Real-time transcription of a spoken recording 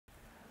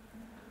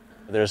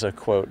There's a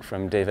quote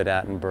from David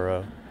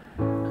Attenborough.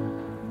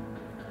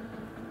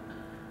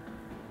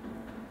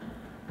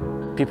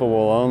 People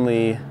will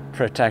only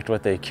protect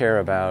what they care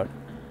about,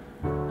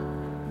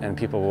 and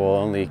people will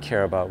only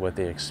care about what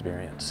they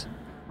experience.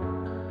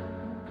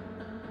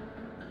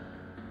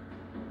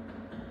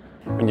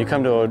 When you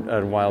come to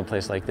a wild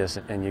place like this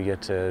and you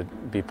get to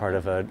be part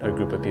of a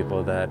group of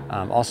people that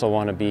also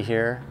want to be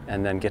here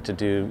and then get to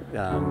do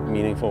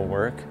meaningful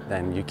work,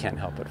 then you can't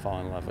help but fall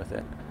in love with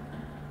it.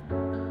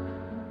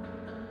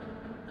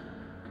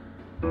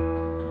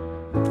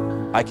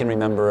 I can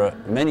remember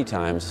many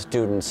times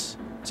students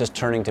just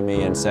turning to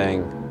me and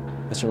saying,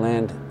 "Mr.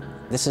 Land,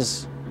 this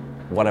is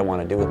what I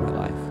want to do with my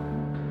life."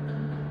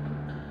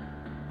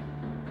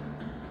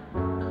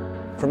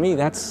 For me,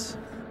 that's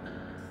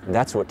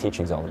what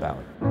teaching's all about.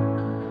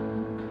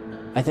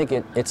 I think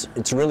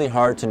it's really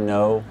hard to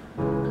know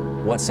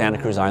what Santa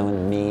Cruz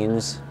Island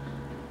means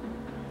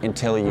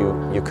until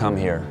you come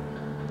here.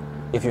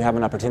 If you have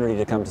an opportunity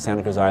to come to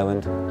Santa Cruz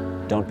Island,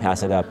 don't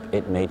pass it up.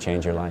 It may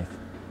change your life.